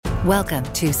Welcome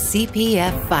to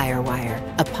CPF Firewire,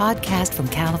 a podcast from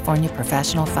California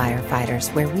professional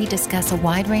firefighters where we discuss a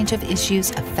wide range of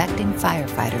issues affecting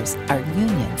firefighters, our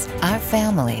unions, our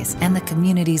families, and the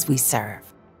communities we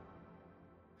serve.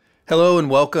 Hello and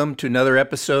welcome to another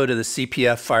episode of the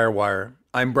CPF Firewire.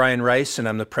 I'm Brian Rice and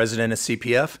I'm the president of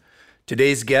CPF.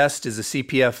 Today's guest is the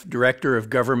CPF Director of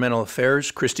Governmental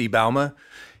Affairs, Christy Bauma,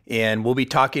 and we'll be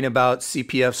talking about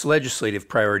CPF's legislative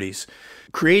priorities.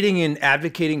 Creating and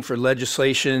advocating for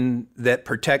legislation that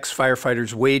protects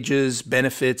firefighters' wages,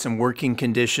 benefits, and working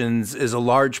conditions is a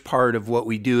large part of what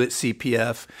we do at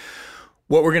CPF.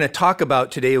 What we're going to talk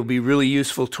about today will be really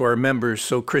useful to our members.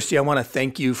 So, Christy, I want to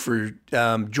thank you for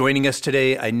joining us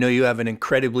today. I know you have an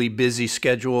incredibly busy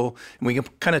schedule, and we can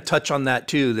kind of touch on that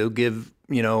too. They'll give,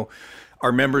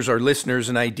 our members, our listeners,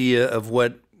 an idea of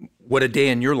what a day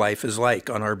in your life is like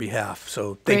on our behalf.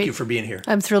 So, thank you for being here.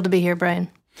 I'm thrilled to be here, Brian.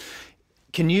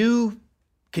 Can you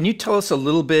tell us a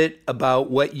little bit about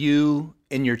what you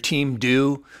and your team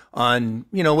do on,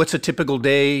 what's a typical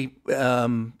day,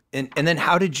 and then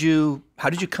how did you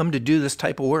come to do this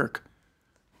type of work?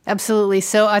 Absolutely.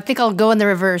 So I think I'll go in the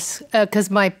reverse because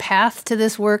my path to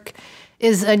this work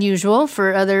is unusual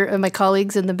for other of my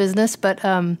colleagues in the business. But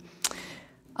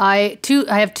I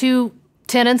have two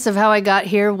tenets of how I got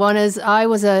here. One is I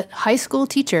was a high school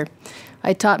teacher.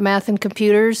 I taught math and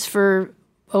computers for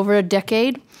over a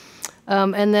decade.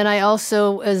 And then I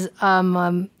also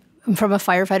I'm from a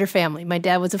firefighter family. My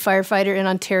dad was a firefighter in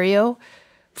Ontario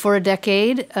for a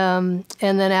decade. And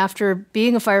then after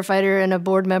being a firefighter and a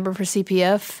board member for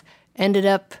CPF, ended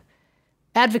up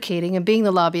advocating and being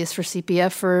the lobbyist for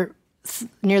CPF for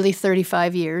nearly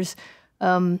 35 years.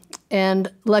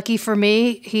 And lucky for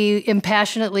me, he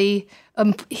impassionately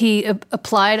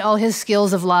applied all his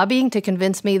skills of lobbying to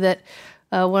convince me that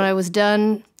when I was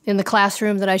done in the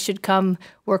classroom that I should come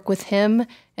work with him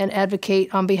and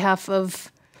advocate on behalf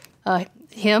of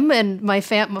him and my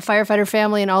firefighter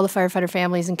family and all the firefighter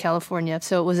families in California.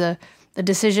 So it was a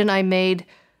decision I made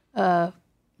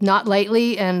not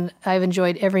lightly, and I've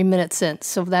enjoyed every minute since.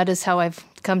 So that is how I've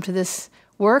come to this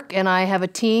work. And I have a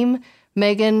team,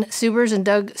 Megan Subers and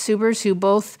Doug Subers, who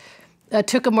both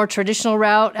took a more traditional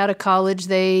route out of college.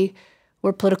 They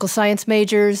were political science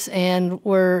majors and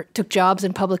took jobs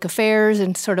in public affairs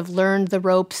and sort of learned the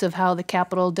ropes of how the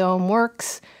Capitol Dome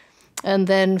works, and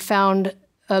then found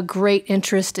a great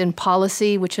interest in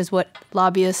policy, which is what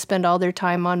lobbyists spend all their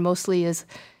time on mostly, is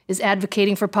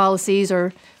advocating for policies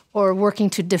or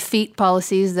working to defeat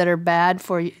policies that are bad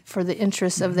for the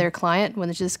interests of their client, when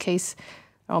in this case,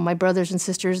 all my brothers and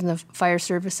sisters in the fire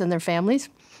service and their families.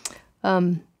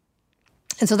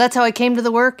 And so that's how I came to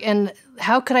the work. And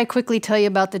how could I quickly tell you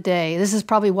about the day? This is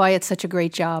probably why it's such a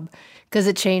great job, because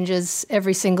it changes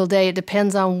every single day. It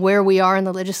depends on where we are in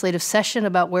the legislative session,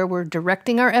 about where we're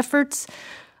directing our efforts.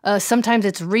 Sometimes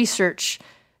it's research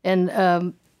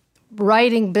and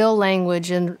writing bill language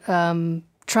and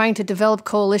trying to develop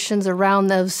coalitions around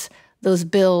those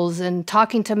bills and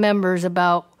talking to members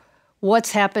about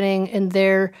what's happening in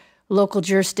their local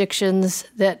jurisdictions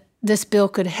that this bill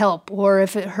could help, or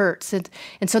if it hurts. And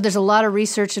so there's a lot of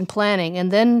research and planning. And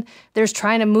then there's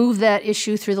trying to move that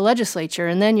issue through the legislature.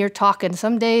 And then you're talking.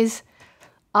 Some days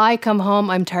I come home,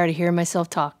 I'm tired of hearing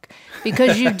myself talk,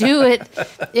 because you do it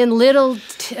in little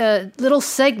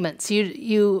segments.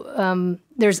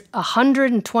 There's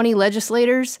 120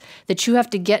 legislators that you have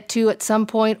to get to at some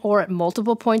point or at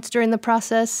multiple points during the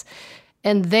process.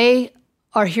 And they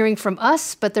are hearing from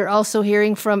us, but they're also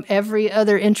hearing from every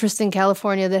other interest in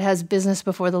California that has business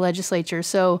before the legislature.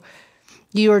 So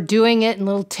you are doing it in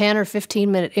little 10 or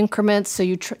 15-minute increments, so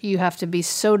you have to be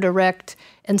so direct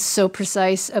and so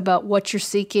precise about what you're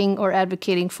seeking or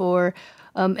advocating for,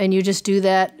 and you just do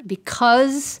that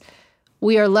because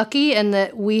we are lucky and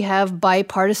that we have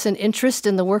bipartisan interest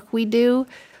in the work we do.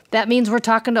 That means we're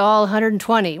talking to all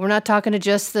 120. We're not talking to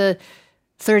just the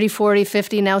 30, 40,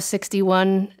 50, now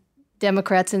 61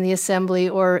 Democrats in the Assembly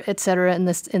or et cetera in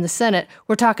the Senate.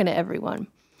 We're talking to everyone.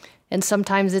 And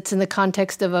sometimes it's in the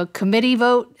context of a committee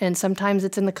vote, and sometimes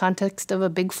it's in the context of a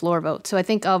big floor vote. So I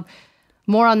think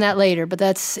more on that later, but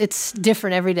it's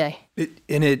different every day.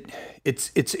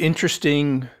 It's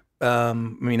interesting.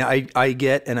 I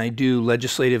get and I do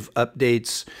legislative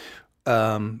updates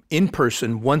in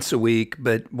person once a week,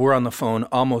 but we're on the phone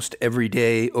almost every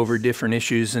day over different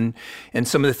issues. And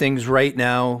some of the things right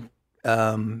now,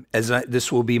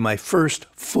 this will be my first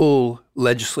full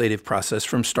legislative process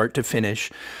from start to finish.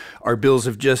 Our bills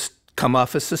have just come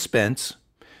off of suspense,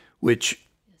 which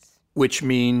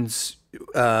means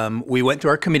we went to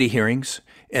our committee hearings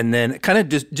And then kind of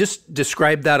just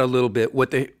describe that a little bit,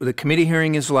 what the committee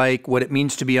hearing is like, what it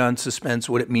means to be on suspense,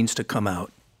 what it means to come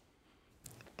out.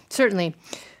 Certainly.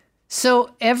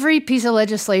 So every piece of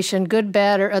legislation, good,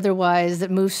 bad, or otherwise, that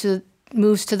moves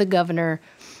to the governor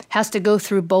has to go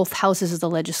through both houses of the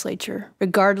legislature,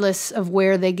 regardless of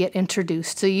where they get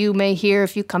introduced. So you may hear,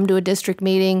 if you come to a district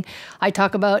meeting, I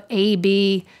talk about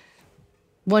AB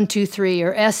 123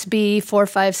 or SB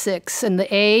 456, and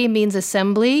the A means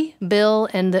Assembly bill,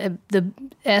 and the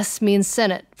S means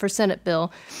Senate for Senate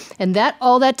bill, and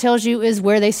all that tells you is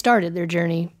where they started their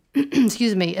journey.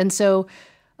 Excuse me, and so.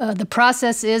 The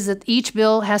process is that each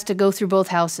bill has to go through both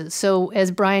houses. So as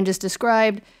Brian just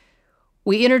described,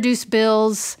 we introduce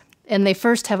bills and they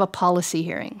first have a policy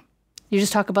hearing. You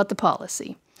just talk about the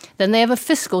policy. Then they have a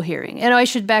fiscal hearing. And I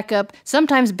should back up.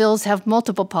 Sometimes bills have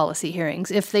multiple policy hearings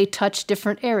if they touch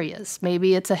different areas.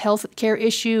 Maybe it's a health care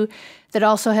issue that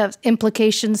also has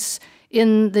implications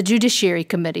in the Judiciary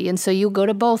Committee. And so you go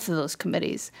to both of those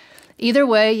committees. Either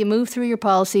way, you move through your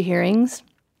policy hearings,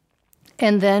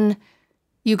 and then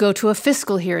you go to a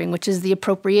fiscal hearing, which is the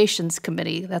Appropriations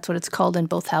Committee. That's what it's called in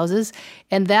both houses.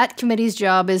 And that committee's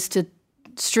job is to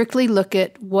strictly look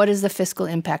at what is the fiscal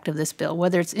impact of this bill,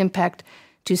 whether it's impact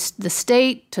to the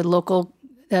state, to local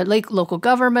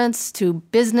governments, to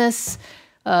business,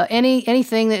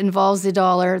 anything that involves the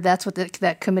dollar. That's what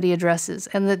that committee addresses.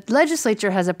 And the legislature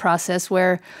has a process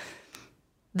where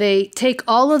they take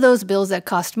all of those bills that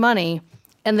cost money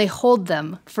and they hold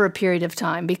them for a period of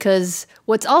time, because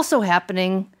what's also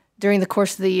happening during the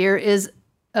course of the year is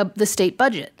the state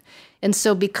budget. And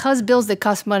so because bills that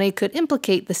cost money could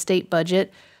implicate the state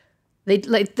budget,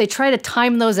 they try to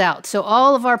time those out. So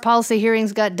all of our policy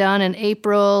hearings got done in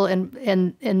April and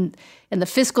the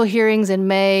fiscal hearings in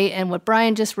May. And what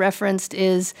Brian just referenced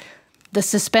is the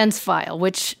suspense file,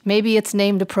 which maybe it's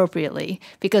named appropriately,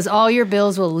 because all your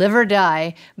bills will live or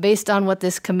die based on what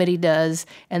this committee does.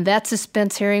 And that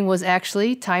suspense hearing was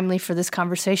actually timely for this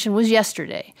conversation, was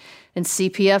yesterday. And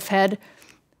CPF had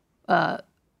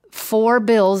 4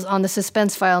 bills on the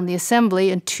suspense file in the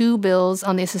Assembly and 2 bills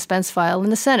on the suspense file in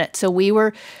the Senate. So we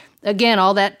were, again,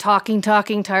 all that talking,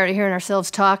 tired of hearing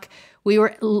ourselves talk.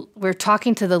 We're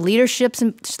talking to the leadership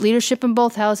in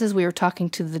both houses. We were talking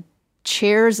to the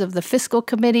chairs of the fiscal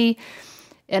committee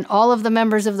and all of the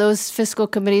members of those fiscal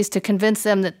committees to convince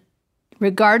them that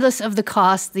regardless of the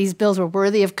cost, these bills were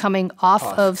worthy of coming off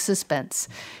of suspense.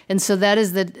 And so that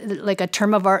is like a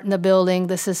term of art in the building,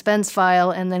 the suspense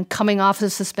file, and then coming off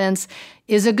of suspense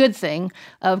is a good thing,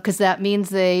 because that means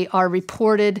they are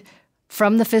reported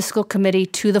from the fiscal committee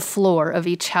to the floor of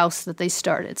each house that they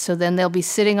started. So then they'll be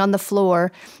sitting on the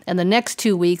floor, and the next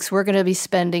 2 weeks we're going to be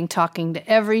spending talking to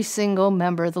every single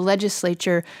member of the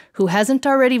legislature who hasn't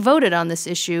already voted on this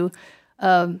issue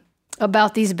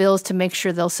about these bills to make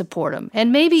sure they'll support them.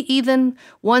 And maybe even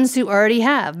ones who already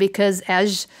have, because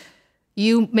as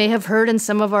you may have heard in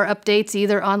some of our updates,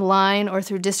 either online or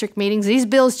through district meetings, these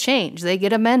bills change. They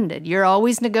get amended. You're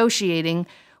always negotiating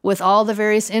with all the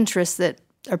various interests that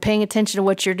are paying attention to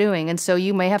what you're doing. And so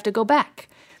you may have to go back,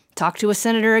 talk to a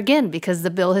senator again, because the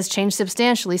bill has changed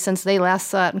substantially since they last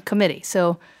saw it in committee.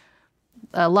 So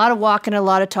a lot of walking, a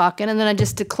lot of talking. And then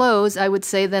just to close, I would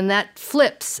say then that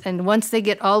flips. And once they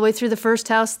get all the way through the first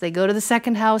house, they go to the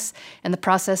second house, and the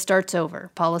process starts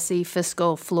over. Policy,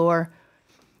 fiscal, floor.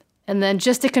 And then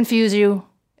just to confuse you,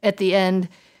 at the end,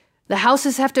 the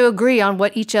houses have to agree on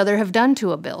what each other have done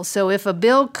to a bill. So if a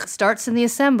bill starts in the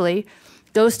Assembly,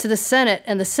 goes to the Senate,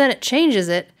 and the Senate changes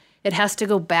it, it has to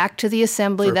go back to the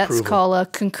Assembly. That's called a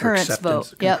concurrence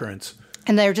vote. Concurrence. Yep.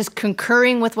 And they're just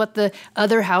concurring with what the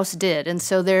other house did. And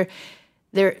so they're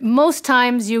most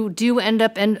times you do end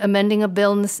up amending a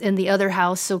bill in the other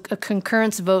house, so a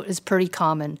concurrence vote is pretty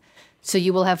common. So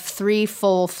you will have 3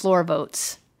 full floor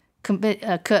votes.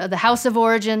 The House of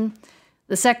Origin,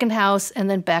 the second house, and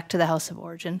then back to the House of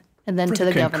Origin. And then to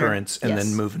the governor. Concurrence, and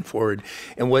then moving forward.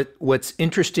 And what's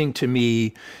interesting to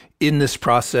me in this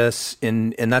process,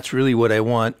 and that's really what I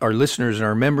want our listeners and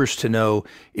our members to know,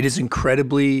 it is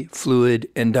incredibly fluid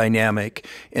and dynamic.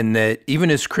 And that even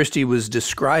as Christy was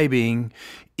describing,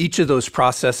 each of those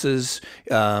processes,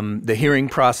 the hearing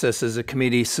process as a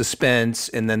committee, suspense,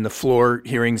 and then the floor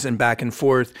hearings and back and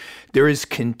forth, there is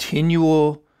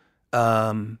continual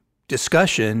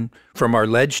discussion from our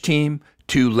ledge team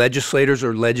to legislators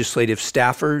or legislative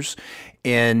staffers.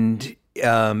 And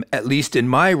at least in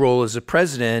my role as a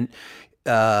president,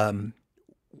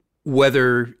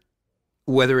 whether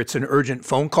it's an urgent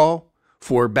phone call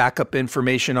for backup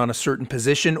information on a certain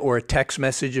position or a text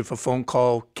message if a phone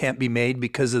call can't be made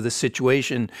because of the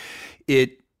situation,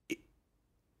 it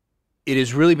it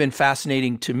has really been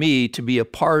fascinating to me to be a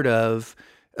part of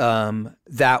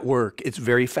that work. It's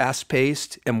very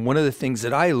fast-paced, and one of the things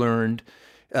that I learned,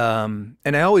 and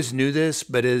I always knew this,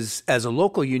 but as a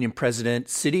local union president,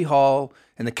 City Hall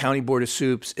and the County Board of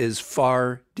Soups is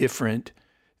far different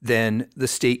than the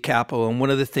state capitol. And one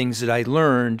of the things that I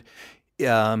learned,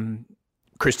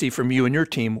 Christy, from you and your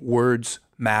team, words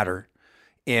matter.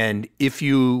 And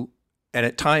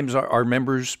at times our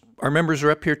members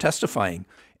are up here testifying,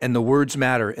 and the words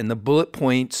matter, and the bullet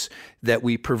points that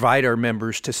we provide our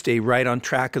members to stay right on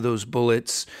track of those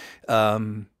bullets.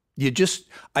 It just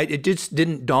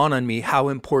didn't dawn on me how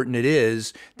important it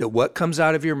is that what comes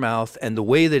out of your mouth and the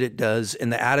way that it does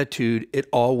and the attitude, it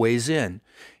all weighs in.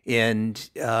 And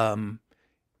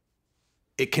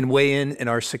it can weigh in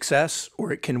our success,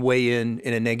 or it can weigh in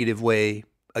a negative way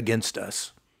against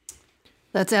us.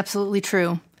 That's absolutely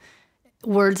true.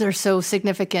 Words are so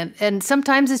significant. And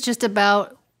sometimes it's just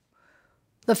about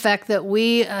the fact that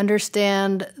we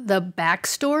understand the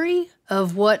backstory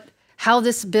of how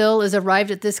this bill is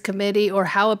arrived at this committee, or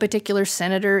how a particular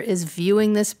senator is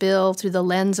viewing this bill through the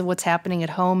lens of what's happening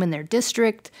at home in their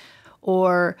district,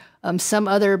 or some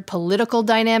other political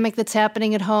dynamic that's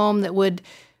happening at home that would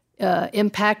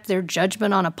impact their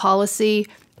judgment on a policy,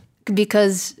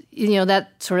 because that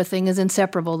sort of thing is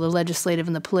inseparable, the legislative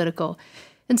and the political.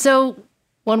 And so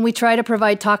when we try to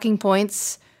provide talking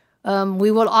points,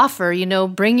 we will offer,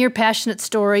 bring your passionate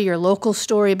story, your local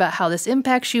story about how this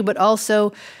impacts you, but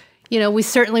also, we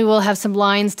certainly will have some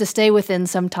lines to stay within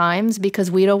sometimes, because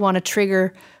we don't want to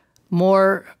trigger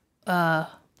more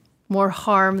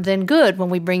harm than good when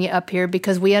we bring you up here,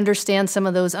 because we understand some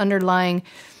of those underlying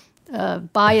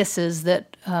biases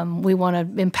that we want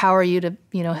to empower you to,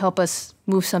 help us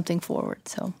move something forward.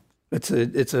 So it's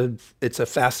a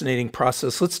fascinating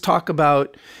process. Let's talk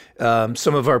about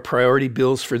some of our priority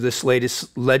bills for this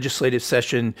latest legislative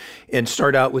session, and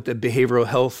start out with the behavioral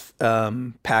health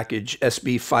package,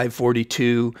 SB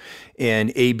 542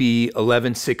 and AB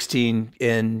 1116.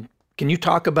 And can you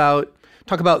talk about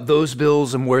those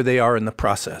bills and where they are in the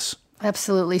process?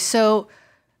 Absolutely. So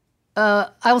I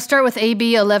will start with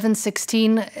AB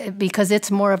 1116 because it's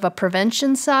more of a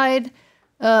prevention side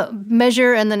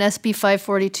measure, and then SB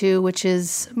 542, which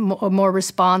is more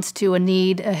response to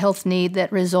a health need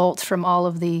that results from all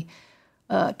of the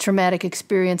traumatic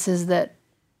experiences that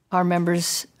our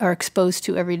members are exposed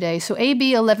to every day. So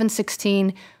AB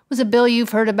 1116 was a bill you've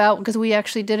heard about, because we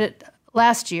actually did it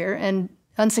last year and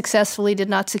unsuccessfully did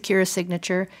not secure a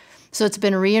signature. So it's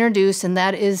been reintroduced, and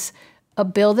that is a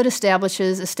bill that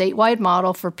establishes a statewide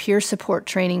model for peer support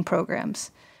training programs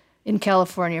in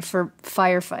California for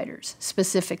firefighters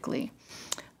specifically.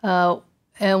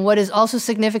 And what is also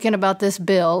significant about this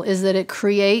bill is that it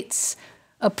creates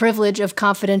a privilege of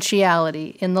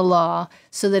confidentiality in the law,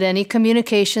 so that any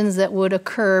communications that would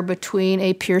occur between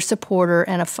a peer supporter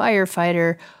and a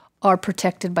firefighter are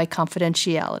protected by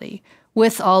confidentiality,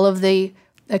 with all of the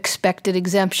expected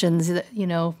exemptions that,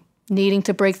 needing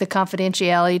to break the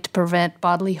confidentiality to prevent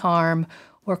bodily harm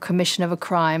or commission of a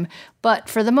crime. But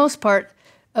for the most part,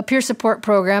 a peer support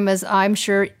program, as I'm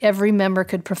sure every member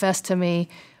could profess to me,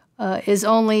 is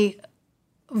only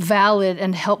valid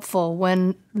and helpful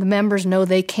when the members know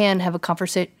they can have a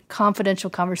confidential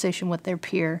conversation with their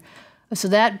peer. So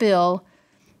that bill,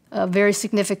 very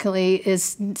significantly,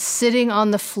 is sitting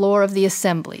on the floor of the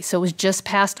Assembly. So it was just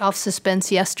passed off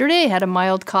suspense yesterday. It had a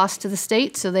mild cost to the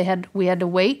state, so we had to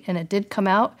wait, and it did come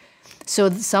out. So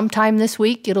sometime this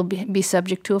week, it'll be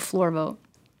subject to a floor vote.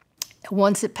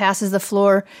 Once it passes the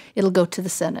floor, it'll go to the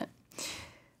Senate.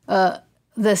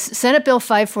 The Senate Bill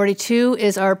 542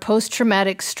 is our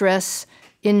post-traumatic stress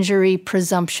injury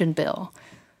presumption bill.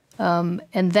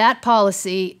 And that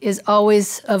policy is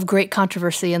always of great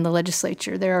controversy in the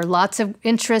legislature. There are lots of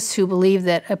interests who believe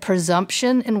that a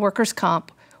presumption in workers'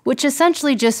 comp, which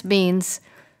essentially just means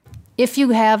if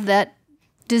you have that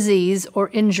disease or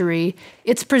injury,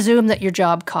 it's presumed that your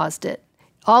job caused it.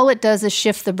 All it does is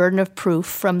shift the burden of proof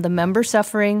from the member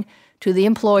suffering to the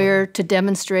employer to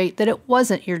demonstrate that it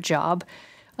wasn't your job,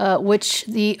 which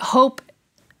the hope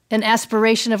and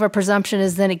aspiration of a presumption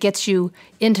is then it gets you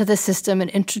into the system and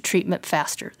into treatment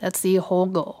faster. That's the whole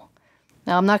goal.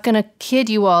 Now, I'm not going to kid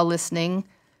you all listening.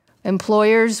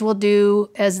 Employers will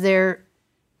do as their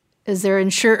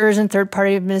insurers and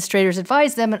third-party administrators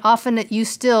advise them, and often you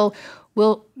still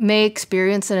may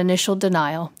experience an initial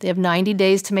denial. They have 90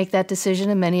 days to make that decision,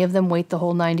 and many of them wait the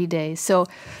whole 90 days. So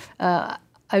I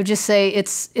would just say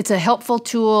it's a helpful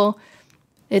tool.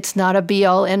 It's not a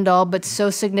be-all, end-all, but so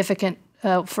significant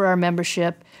for our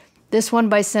membership. This one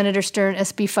by Senator Stern,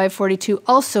 SB 542,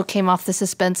 also came off the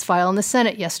suspense file in the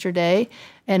Senate yesterday,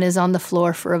 and is on the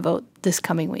floor for a vote this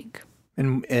coming week.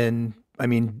 And I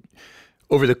mean,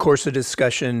 over the course of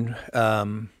discussion,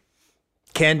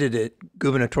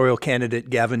 gubernatorial candidate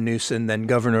Gavin Newsom, then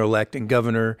governor-elect, and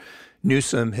Governor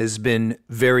Newsom has been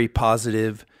very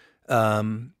positive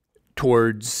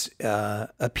towards a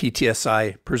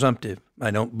PTSI presumptive.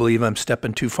 I don't believe I'm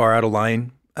stepping too far out of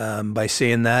line by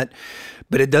saying that,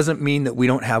 but it doesn't mean that we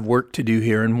don't have work to do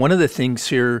here. And one of the things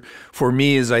here for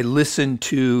me is I listen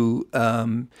to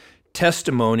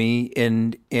testimony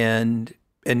and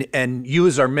you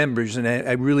as our members, and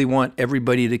I really want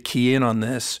everybody to key in on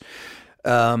this.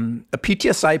 A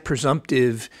PTSI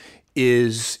presumptive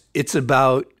it's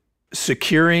about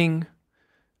securing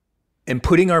and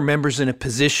putting our members in a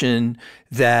position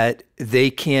that they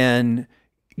can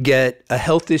get a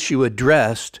health issue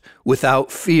addressed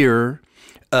without fear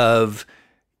of,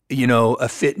 a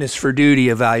fitness for duty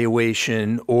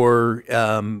evaluation or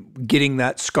getting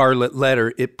that scarlet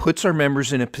letter. It puts our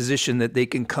members in a position that they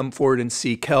can come forward and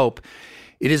seek help.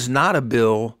 It is not a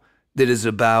bill that is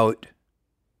about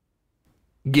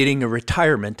getting a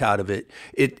retirement out of it.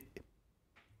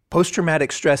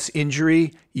 Post-traumatic stress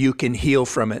injury, you can heal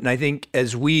from it. And I think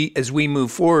as we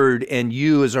move forward and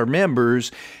you as our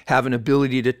members have an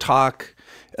ability to talk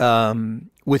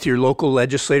with your local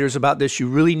legislators about this, you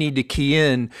really need to key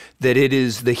in that it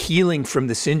is the healing from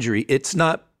this injury. It's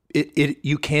not,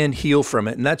 you can heal from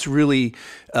it. And that's really,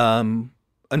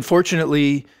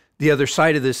 unfortunately, the other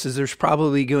side of this is there's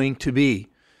probably going to be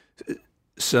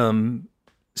some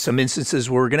instances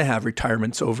where we're going to have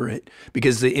retirements over it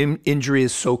because the injury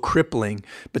is so crippling.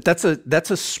 But that's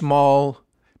a small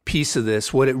piece of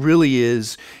this. What it really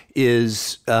is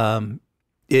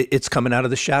it's coming out of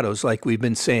the shadows, like we've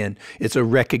been saying. It's a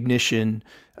recognition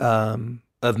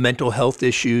of mental health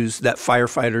issues that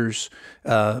firefighters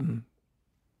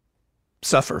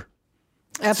suffer.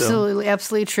 Absolutely,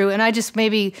 absolutely true. And I just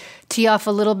maybe tee off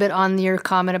a little bit on your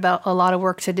comment about a lot of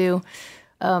work to do.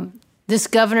 This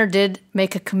governor did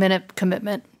make a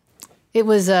commitment. It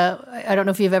was, I don't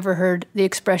know if you've ever heard the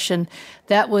expression,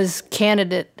 that was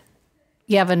candidate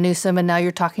Gavin Newsom, and now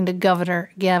you're talking to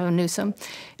Governor Gavin Newsom.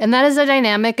 And that is a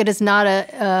dynamic. It is not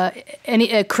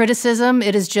any criticism.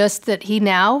 It is just that he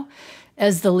now,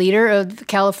 as the leader of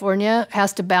California,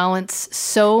 has to balance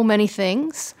so many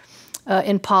things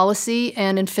in policy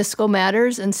and in fiscal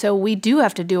matters. And so we do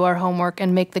have to do our homework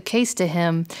and make the case to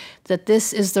him that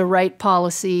this is the right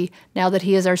policy now that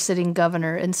he is our sitting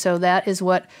governor. And so that is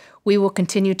what we will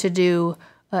continue to do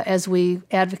as we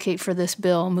advocate for this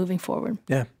bill moving forward.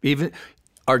 Yeah, even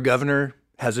our governor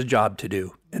has a job to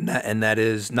do, and that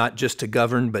is not just to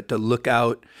govern, but to look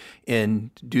out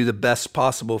and do the best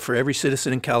possible for every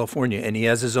citizen in California. And he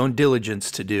has his own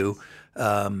diligence to do.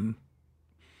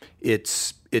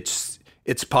 It's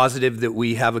positive that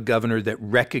we have a governor that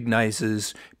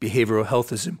recognizes behavioral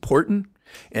health is important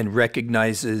and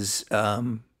recognizes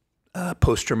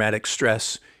post-traumatic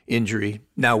stress injury.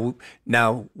 Now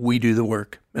we do the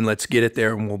work, and let's get it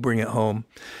there, and we'll bring it home.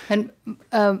 And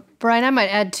Brian, I might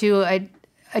add too. I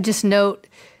just note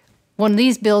when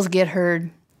these bills get heard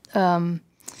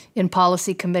in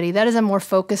policy committee, that is a more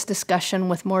focused discussion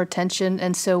with more attention.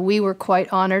 And so we were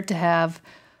quite honored to have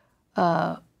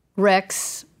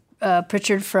Rex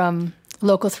Pritchard from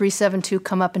Local 372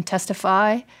 come up and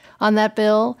testify on that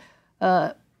bill.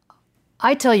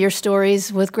 I tell your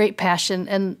stories with great passion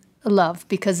and love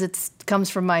because it comes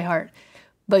from my heart.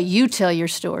 But you tell your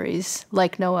stories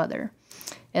like no other.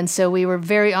 And so we were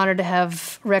very honored to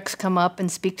have Rex come up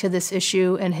and speak to this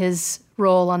issue and his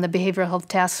role on the Behavioral Health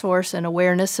Task Force and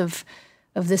awareness of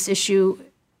this issue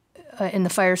in the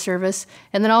fire service.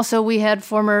 And then also we had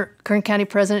former Kern County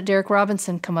President Derek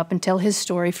Robinson come up and tell his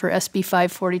story for SB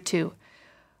 542.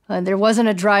 There wasn't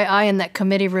a dry eye in that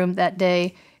committee room that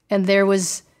day, and there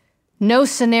was no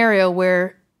scenario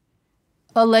where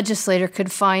a legislator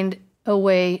could find a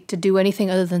way to do anything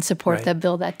other than support that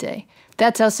bill that day.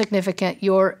 That's how significant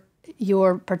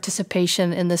your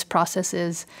participation in this process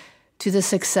is to the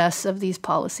success of these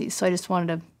policies. So I just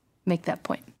wanted to make that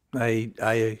point.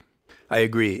 I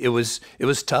agree. It was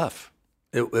tough.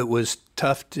 It was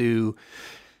tough to,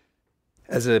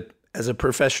 as a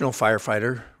professional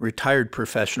firefighter, retired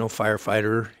professional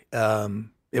firefighter.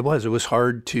 It was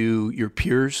hard to your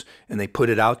peers, and they put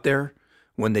it out there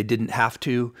when they didn't have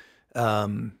to.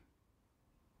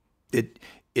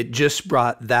 It just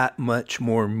brought that much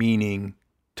more meaning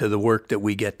to the work that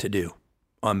we get to do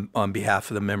on behalf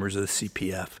of the members of the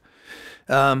CPF.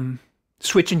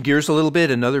 Switching gears a little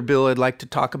bit, another bill I'd like to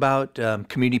talk about,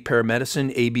 community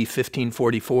paramedicine, AB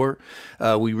 1544.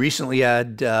 We recently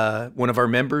had one of our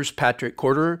members, Patrick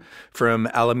Corderer from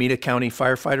Alameda County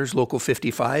Firefighters, Local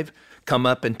 55, come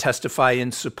up and testify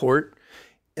in support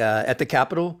at the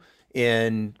Capitol.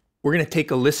 And we're going to take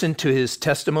a listen to his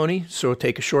testimony. So we'll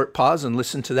take a short pause and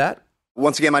listen to that.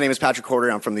 Once again, my name is Patrick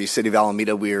Corderer. I'm from the city of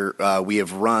Alameda. We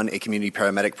have run a community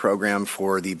paramedic program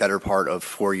for the better part of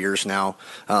 4 years now.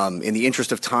 In the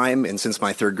interest of time, and since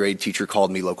my third grade teacher called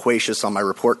me loquacious on my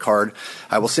report card,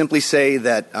 I will simply say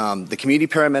that the community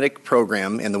paramedic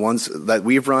program and the ones that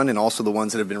we've run and also the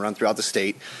ones that have been run throughout the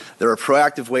state, they're a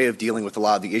proactive way of dealing with a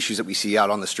lot of the issues that we see out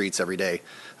on the streets every day.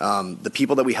 The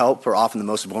people that we help are often the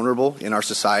most vulnerable in our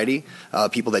society,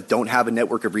 people that don't have a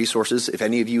network of resources. If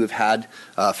any of you have had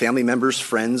family members,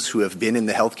 friends who have been in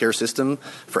the healthcare system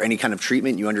for any kind of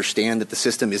treatment, you understand that the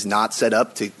system is not set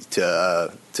up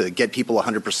to get people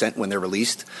 100% when they're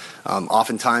released.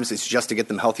 Oftentimes, it's just to get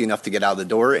them healthy enough to get out of the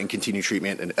door and continue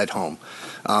treatment at home.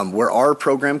 Where our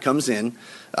program comes in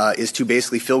is to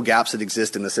basically fill gaps that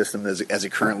exist in the system as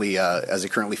it currently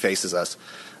faces us.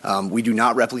 We do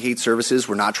not replicate services.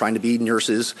 We're not trying to be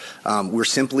nurses. We're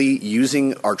simply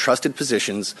using our trusted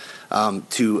positions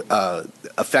to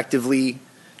effectively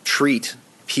treat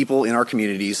people in our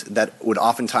communities that would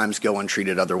oftentimes go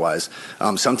untreated otherwise.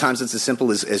 Sometimes it's as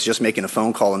simple as just making a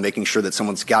phone call and making sure that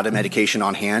someone's got a medication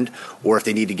on hand, or if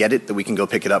they need to get it, that we can go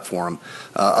pick it up for them.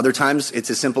 Other times it's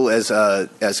as simple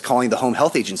as calling the home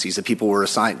health agencies that people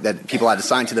had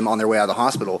assigned to them on their way out of the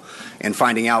hospital and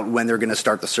finding out when they're going to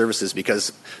start the services,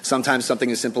 because sometimes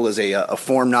something as simple as a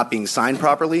form not being signed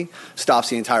properly stops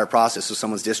the entire process. So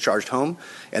someone's discharged home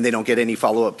and they don't get any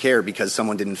follow-up care because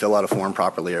someone didn't fill out a form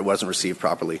properly or it wasn't received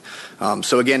properly.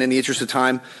 So again, in the interest of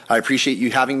time, I appreciate you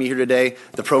having me here today.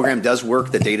 The program does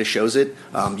work. The data shows it.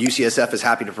 UCSF is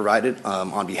happy to provide it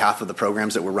on behalf of the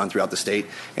programs that were run throughout the state.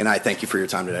 And I thank you for your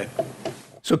time today.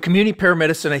 So community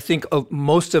paramedicine, I think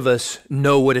most of us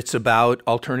know what it's about.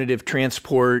 Alternative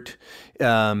transport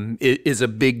is a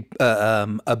big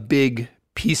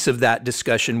piece of that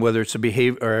discussion, whether it's a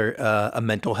behavior or a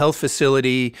mental health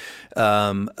facility,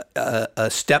 a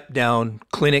step-down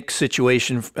clinic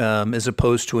situation as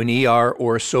opposed to an ER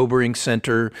or a sobering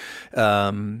center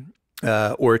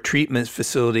or a treatment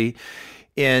facility.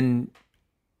 And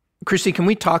Christy, can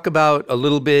we talk about a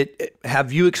little bit,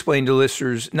 have you explain to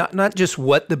listeners, not just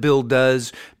what the bill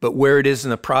does, but where it is in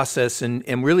the process?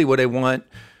 And really what I want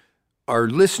our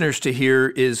listeners to hear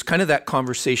is kind of that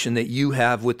conversation that you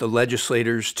have with the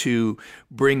legislators to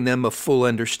bring them a full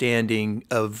understanding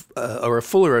of, or a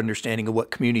fuller understanding of what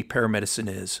community paramedicine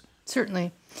is.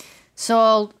 Certainly.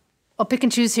 So I'll pick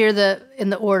and choose here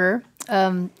in the order.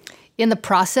 In the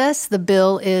process, the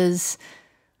bill is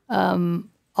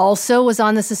also was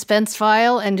on the suspense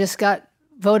file and just got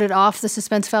voted off the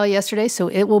suspense file yesterday, so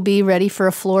it will be ready for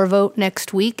a floor vote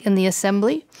next week in the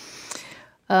Assembly.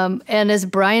 And as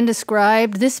Brian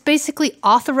described, this basically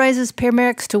authorizes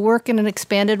paramedics to work in an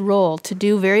expanded role, to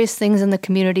do various things in the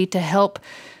community to help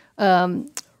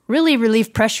really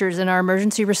relieve pressures in our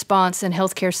emergency response and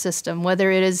healthcare system,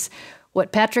 whether it is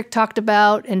what Patrick talked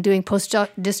about and doing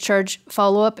post-discharge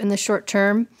follow-up in the short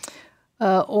term,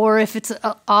 or if it's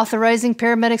authorizing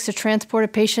paramedics to transport a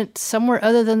patient somewhere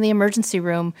other than the emergency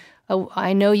room.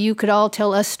 I know you could all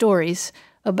tell us stories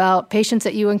about patients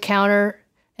that you encounter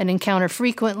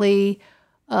frequently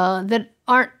that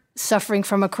aren't suffering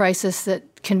from a crisis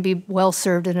that can be well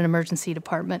served in an emergency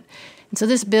department. And so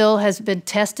this bill has been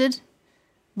tested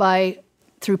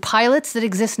through pilots that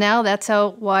exist now. That's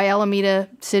why Alameda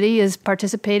City is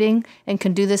participating and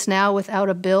can do this now without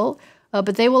a bill.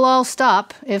 But they will all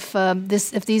stop if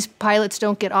these pilots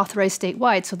don't get authorized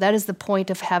statewide. So that is the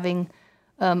point of having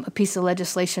a piece of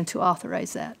legislation to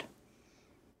authorize that.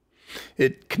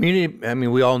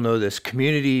 We all know this.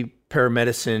 Community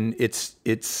paramedicine,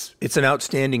 it's an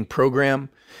outstanding program,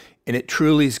 and it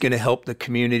truly is going to help the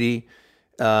community.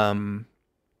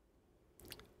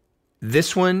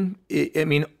 This one,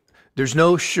 there's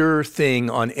no sure thing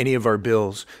on any of our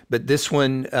bills, but this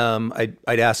one,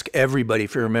 I'd ask everybody,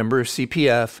 if you're a member of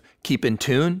CPF, keep in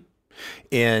tune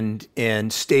and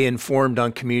stay informed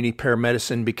on community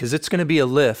paramedicine, because it's going to be a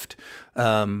lift.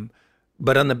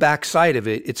 But on the back side of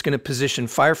it, it's going to position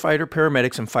firefighter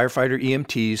paramedics and firefighter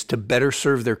EMTs to better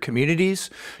serve their communities,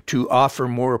 to offer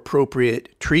more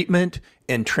appropriate treatment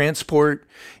and transport,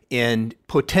 and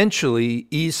potentially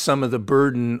ease some of the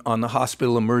burden on the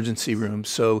hospital emergency room.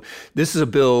 So this is a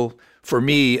bill, for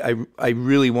me, I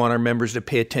really want our members to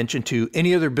pay attention to.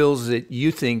 Any other bills that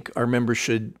you think our members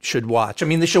should watch?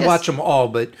 They should watch them all,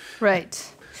 but...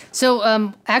 Right.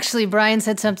 So actually, Brian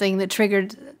said something that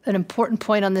triggered an important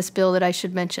point on this bill that I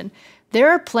should mention. There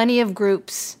are plenty of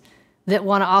groups that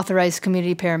want to authorize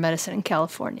community paramedicine in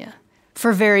California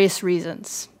for various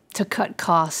reasons, to cut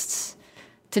costs,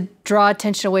 to draw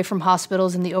attention away from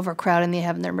hospitals and the overcrowding they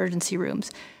have in their emergency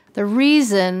rooms. The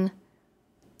reason,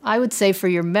 I would say, for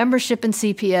your membership in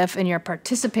CPF and your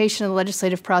participation in the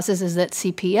legislative process is that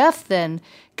CPF then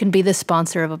can be the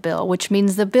sponsor of a bill, which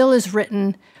means the bill is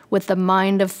written with the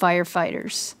mind of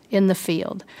firefighters in the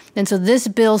field. And so this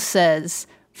bill says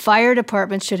fire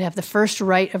departments should have the first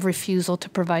right of refusal to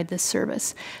provide this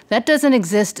service. That doesn't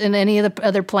exist in any of the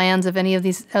other plans of any of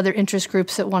these other interest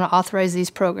groups that want to authorize these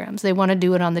programs. They want to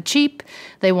do it on the cheap.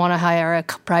 They want to hire a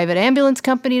private ambulance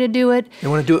company to do it. They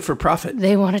want to do it for profit.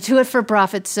 They want to do it for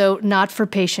profit, so not for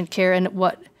patient care. And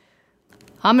what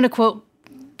I'm going to quote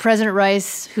President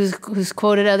Rice, who's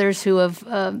quoted others who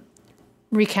have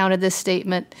recounted this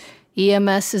statement: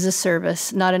 EMS is a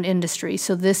service, not an industry.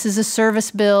 So this is a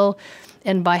service bill.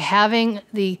 And by having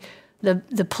the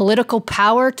political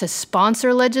power to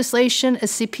sponsor legislation,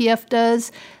 as CPF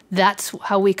does, that's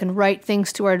how we can write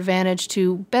things to our advantage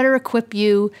to better equip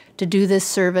you to do this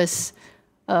service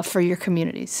for your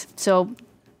communities. So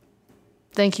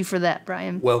thank you for that,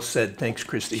 Brian. Well said. Thanks,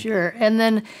 Christy. Sure. And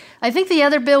then I think the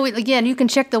other bill, again, you can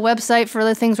check the website for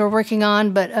other things we're working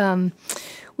on, but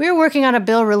we're working on a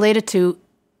bill related to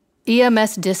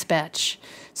EMS dispatch.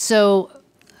 So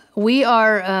we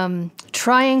are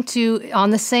trying to, on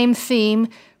the same theme,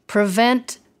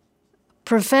 prevent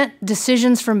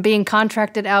decisions from being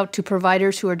contracted out to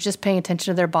providers who are just paying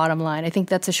attention to their bottom line. I think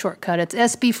that's a shortcut. It's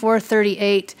SB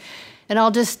 438, and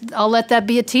I'll let that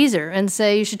be a teaser and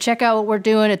say you should check out what we're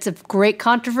doing. It's a great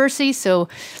controversy, so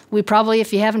we probably,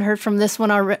 if you haven't heard from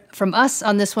us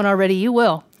on this one already, you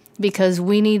will, because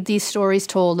we need these stories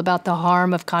told about the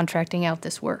harm of contracting out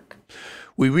this work.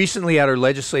 We recently had our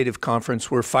legislative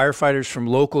conference where firefighters from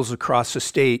locals across the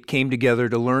state came together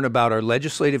to learn about our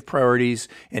legislative priorities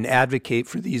and advocate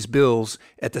for these bills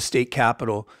at the state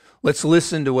capitol. Let's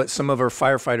listen to what some of our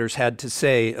firefighters had to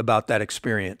say about that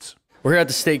experience. We're here at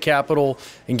the state capitol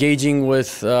engaging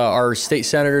with our state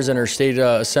senators and our state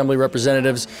assembly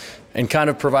representatives and kind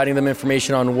of providing them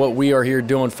information on what we are here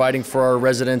doing, fighting for our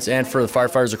residents and for the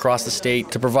firefighters across the state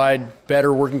to provide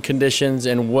better working conditions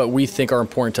and what we think are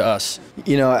important to us.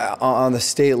 You know, on the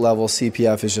state level,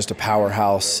 CPF is just a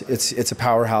powerhouse. It's a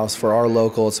powerhouse for our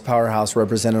local. It's a powerhouse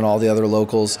representing all the other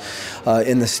locals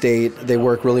in the state. They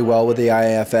work really well with the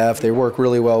IAFF. They work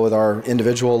really well with our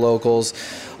individual locals.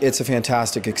 It's a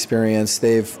fantastic experience.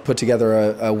 They've put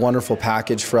together a wonderful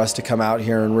package for us to come out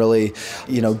here and really,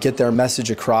 get their message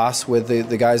across with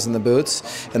the guys in the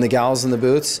boots and the gals in the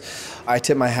boots. I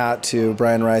tip my hat to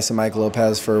Brian Rice and Mike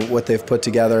Lopez for what they've put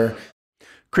together.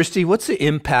 Christy, what's the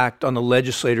impact on the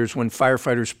legislators when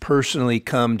firefighters personally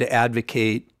come to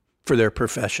advocate for their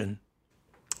profession?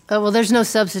 Well, there's no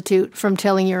substitute from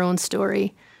telling your own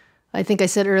story. I think I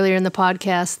said earlier in the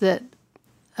podcast that,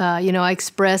 I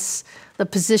express the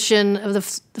position of the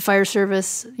fire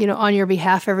service, on your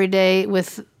behalf every day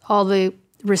with all the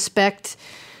respect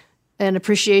and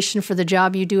appreciation for the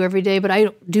job you do every day, but I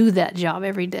don't do that job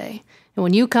every day. And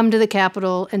when you come to the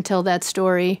Capitol and tell that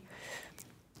story,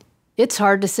 it's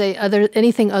hard to say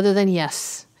anything other than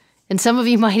yes. And some of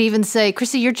you might even say,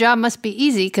 Christy, your job must be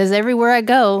easy because everywhere I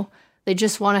go, they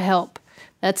just want to help.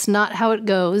 That's not how it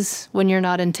goes when you're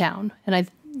not in town. And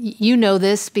you know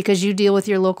this because you deal with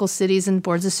your local cities and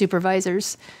boards of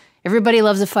supervisors. Everybody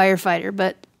loves a firefighter,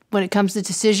 but when it comes to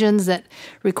decisions that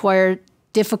require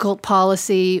difficult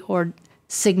policy or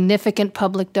significant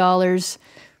public dollars,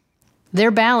 they're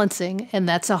balancing, and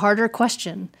that's a harder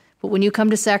question. But when you come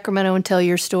to Sacramento and tell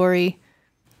your story,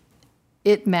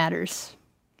 it matters.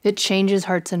 It changes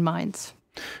hearts and minds.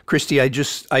 Christy, I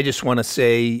just want to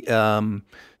say,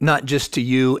 not just to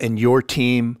you and your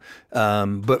team,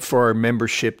 but for our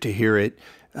membership to hear it,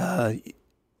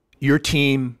 your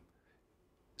team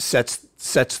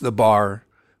sets the bar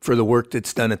for the work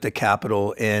that's done at the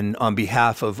Capitol. And on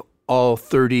behalf of all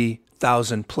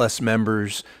 30,000 plus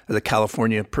members of the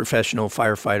California professional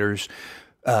firefighters,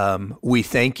 we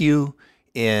thank you,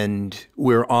 and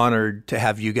we're honored to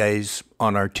have you guys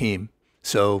on our team.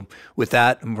 So with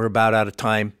that, we're about out of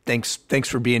time. Thanks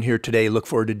for being here today. Look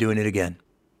forward to doing it again.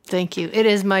 Thank you. It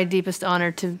is my deepest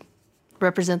honor to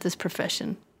represent this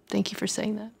profession. Thank you for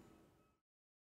saying that.